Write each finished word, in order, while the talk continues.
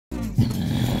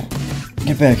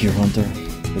Get back here, Hunter.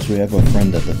 Because we have a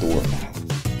friend at the door now.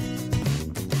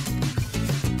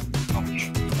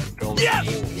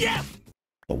 Yes! Yes!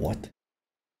 The what?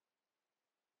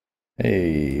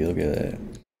 Hey, look at that.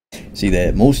 See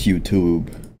that? Most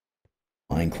YouTube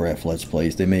Minecraft Let's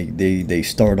Plays, they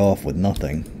start off with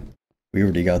nothing. We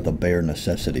already got the bare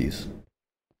necessities.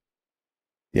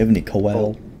 You have any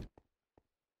coal?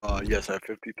 Yes, I have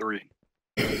 53.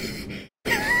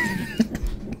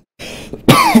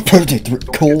 53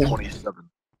 coal? 27.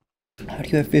 How do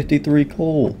you have 53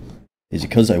 coal? Is it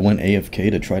because I went AFK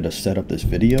to try to set up this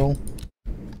video?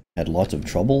 Had lots of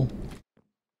trouble?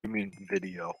 You mean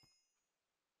video?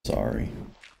 Sorry.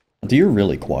 Hunter, you're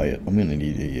really quiet. I'm gonna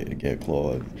need to get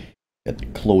Cloakia.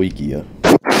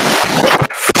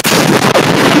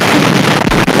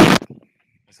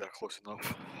 Is that close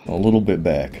enough? A little bit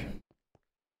back.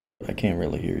 But I can't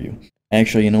really hear you.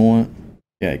 Actually, you know what?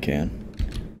 Yeah, I can.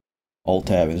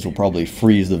 Alt-tab, this will probably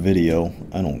freeze the video.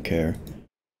 I don't care.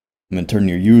 I'm gonna turn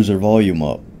your user volume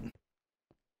up.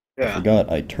 I Yeah.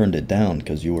 forgot I turned it down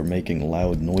because you were making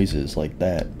loud noises like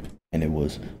that. And it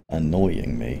was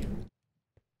annoying me.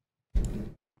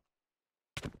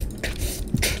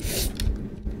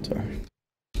 Sorry.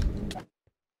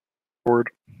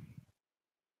 Word.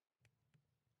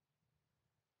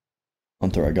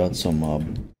 Hunter, I got some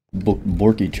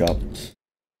Borky chops.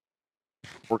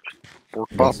 Pork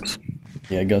pops.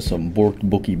 Yeah, I got some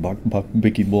Bicky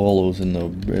Ballos in the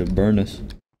burnis.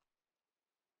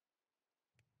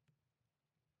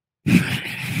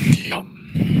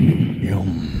 Yum.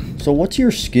 Yum. So what's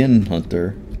your skin,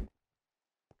 Hunter?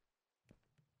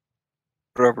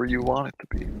 Whatever you want it to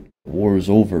be. The war is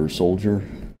over, soldier.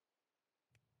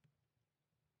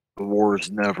 The war is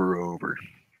never over.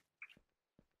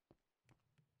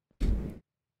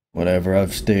 Whatever,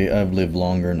 I've lived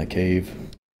longer in a cave.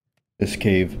 This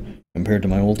cave, compared to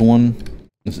my old one,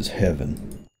 this is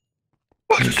heaven.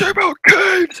 What's you say about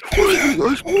caves? What are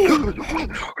you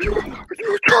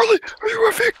Charlie? Are you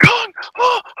a Viet Cong?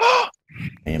 I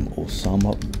am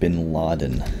Osama bin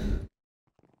Laden.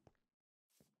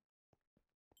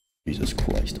 Jesus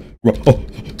Christ.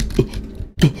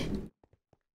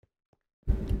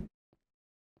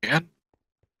 Man?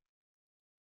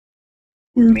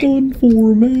 We're done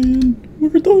for, man.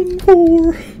 We're done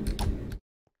for.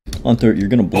 Hunter, you're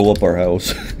gonna blow up our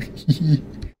house.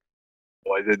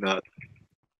 Oh, I did not.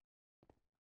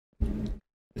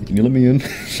 Can you let me in?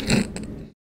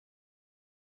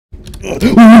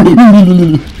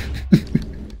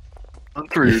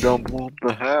 Hunter, you don't blow up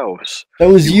the house. That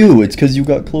was you. It's because you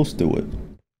got close to it.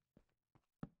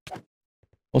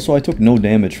 Also, I took no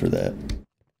damage for that.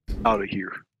 Out of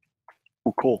here.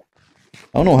 Oh, cool. I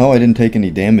don't know how I didn't take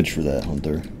any damage for that,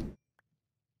 Hunter.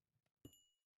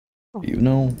 Do you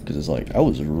know? Because it's like, I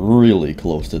was really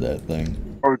close to that thing.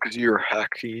 Probably because you're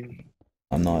hacking.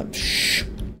 I'm not. Shh.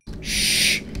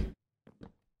 Shh.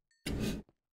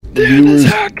 Dan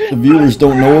The viewers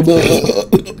don't know about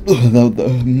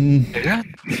the.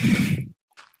 Dan?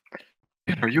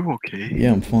 Dan, are you okay?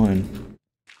 Yeah, I'm fine.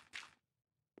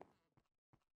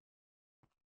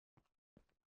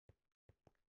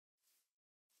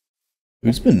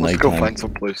 It's been Let's nighttime. go find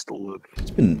some place to live. It's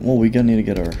been, well, we need to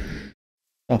get our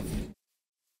stuff.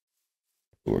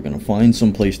 So we're gonna find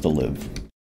some place to live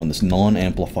on this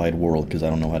non-amplified world, because I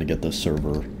don't know how to get this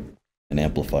server an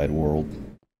amplified world.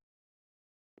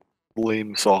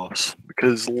 Lame sauce.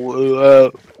 Because,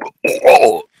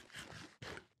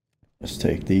 Let's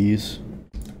take these.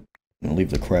 I'm gonna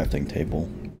leave the crafting table,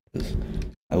 because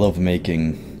I love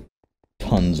making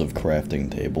tons of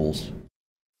crafting tables.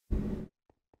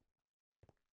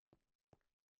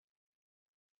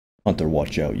 Hunter,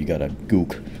 watch out, you got a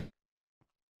gook.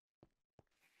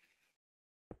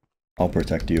 I'll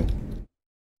protect you.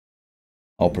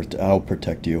 I'll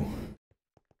protect you.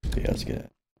 Okay, let's get it.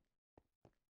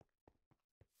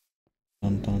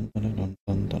 Dun, dun, dun, dun,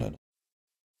 dun, dun,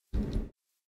 dun.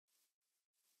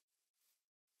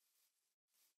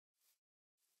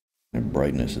 My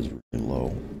brightness is really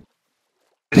low.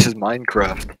 this is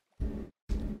Minecraft.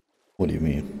 What do you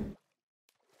mean?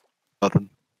 Nothing.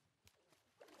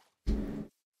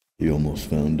 You almost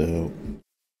found out.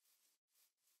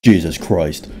 Jesus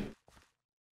Christ.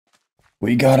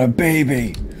 We got a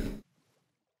baby!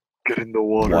 Get in the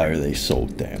water. Why are they so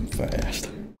damn fast?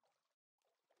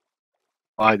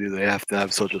 Why do they have to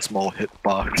have such a small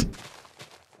hitbox?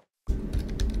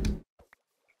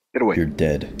 Get away. You're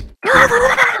dead. They're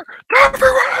everywhere! They're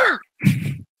everywhere!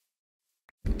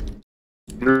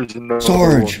 There's no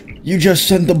Sarge! You just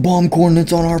sent the bomb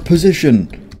coordinates on our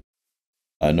position!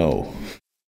 I know.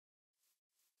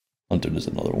 Hunter, there's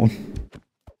another one.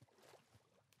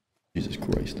 Jesus Christ.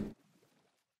 Christ.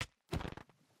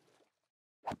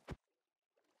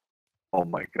 Oh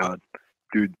my god.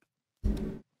 Dude,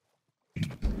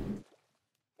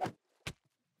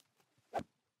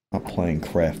 Not playing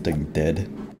Crafting Dead.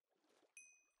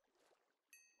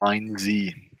 Mine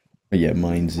Z. But yeah,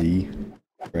 Mine Z.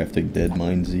 Crafting Dead,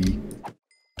 Mine Z.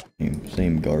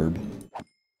 Same garb.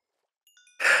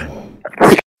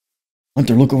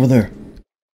 Hunter, look over there.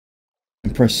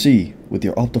 And press C with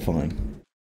your optifying.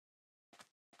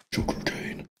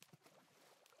 Sugarcane.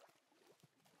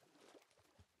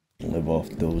 Live off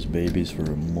those babies for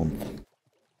a month.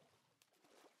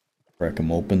 Crack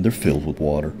them open. They're filled with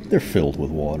water. They're filled with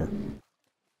water.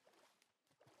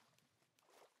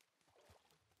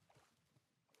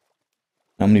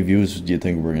 How many views do you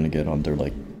think we're gonna get on there?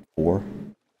 Like 4?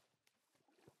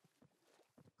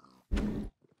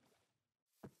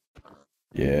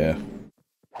 Yeah.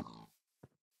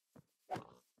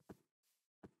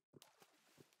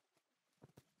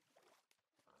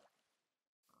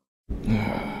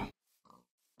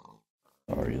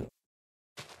 Sorry.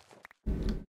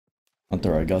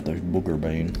 Hunter, I got the booger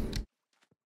bane.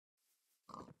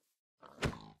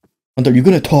 Hunter, you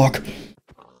gonna talk?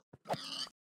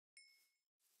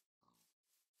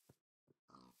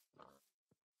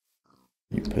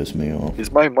 You piss me off.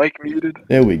 Is my mic muted?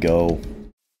 There we go.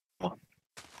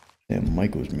 Damn,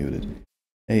 Mike was muted.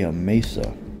 Hey,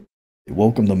 Mesa.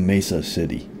 Welcome to Mesa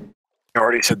City. I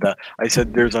already said that. I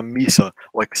said there's a Misa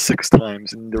like 6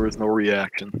 times and there was no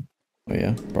reaction. Oh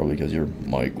yeah? Probably because your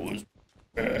mic was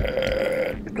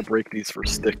bad. I have to break these for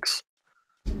sticks.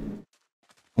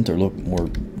 Hunter, look, more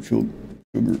sugar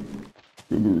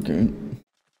cane.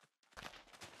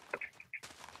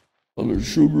 Another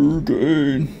sugar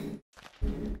cane.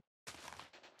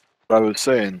 But I was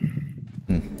saying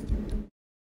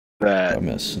that I'm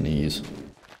gonna sneeze.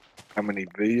 how many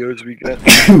videos we get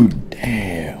Dude,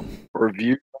 damn. or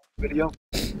views on the video.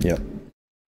 Yep.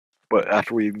 But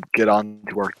after we get on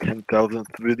to our 10,000th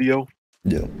video,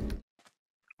 Yep.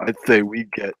 I'd say we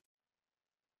get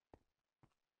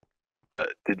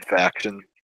did faction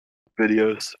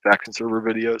server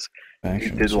videos.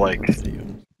 Action did, server like- video.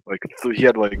 So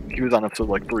he was on episode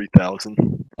like 3,000.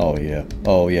 Oh yeah.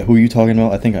 Oh yeah. Who are you talking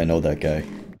about? I think I know that guy.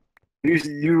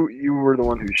 You were the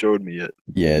one who showed me it.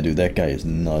 Yeah, dude, that guy is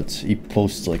nuts. He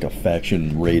posts like a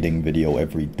faction rating video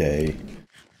every day.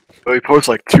 So he posts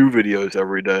like 2 videos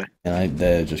every day. And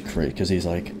that is just crazy, because he's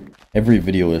like, every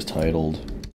video is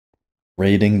titled,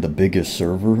 rating the biggest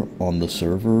server on the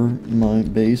server, my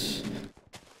base.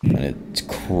 And it's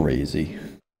crazy.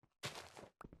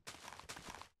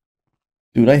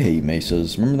 Dude, I hate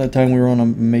mesas. Remember that time we were on a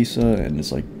mesa, and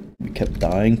it's like, we kept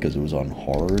dying because it was on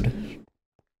hard?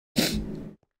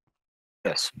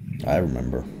 Yes. I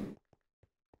remember.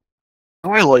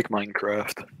 Oh, I like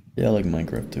Minecraft. Yeah, I like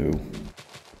Minecraft too.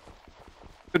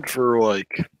 Good for like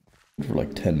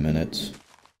 10 minutes.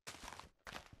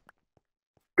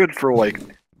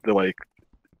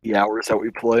 the hours that we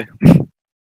play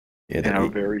Yeah, in a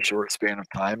very short span of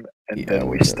time, and Yeah, then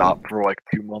we we're stop for like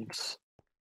 2 months.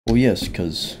 Well, yes,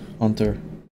 because Hunter,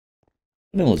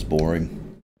 vanilla's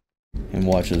boring. And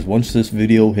watch this. Once this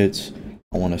video hits,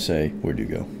 I want to say, where'd you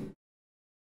go?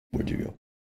 Where'd you go?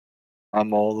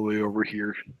 I'm all the way over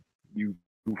here. You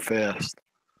too fast.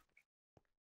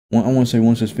 I want to say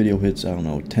once this video hits, I don't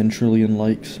know, 10 trillion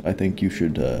likes, I think you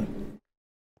should get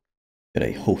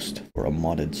a host for a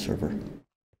modded server.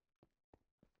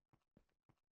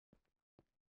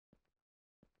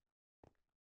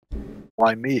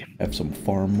 Why me? Have some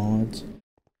farm mods.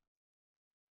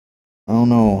 I don't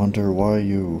know, Hunter, why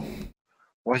you?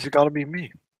 Why's it gotta be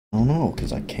me? I don't know,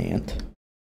 because I can't.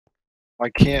 Why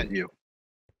can't you?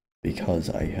 Because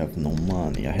I have no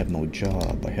money, I have no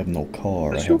job, I have no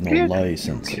car, Yes, I you have no can.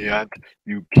 license.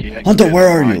 You can't. Hunter, get where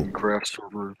a are you? Minecraft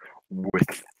server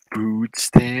with food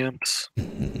stamps.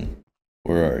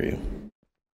 Where are you?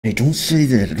 Hey, don't say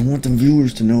that. I don't want the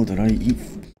viewers to know that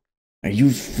I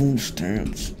use food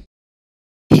stamps.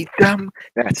 Eat them?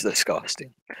 That's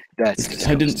disgusting. That's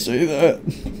disgusting. I didn't say that.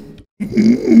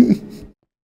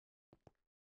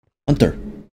 Hunter.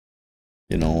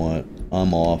 You know what?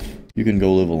 I'm off. You can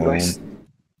go live alone.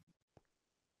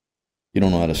 You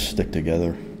don't know how to stick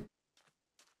together.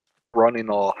 Running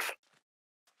off.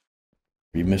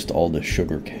 You missed all the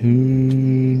sugar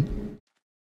cane.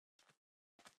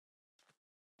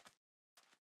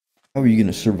 How are you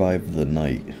gonna survive the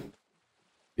night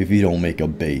if you don't make a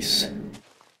base?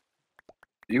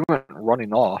 You went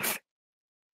running off.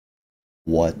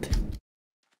 What?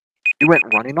 You went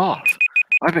running off.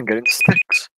 I've been getting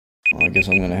sticks. Well, I guess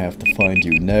I'm gonna have to find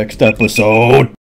you next episode.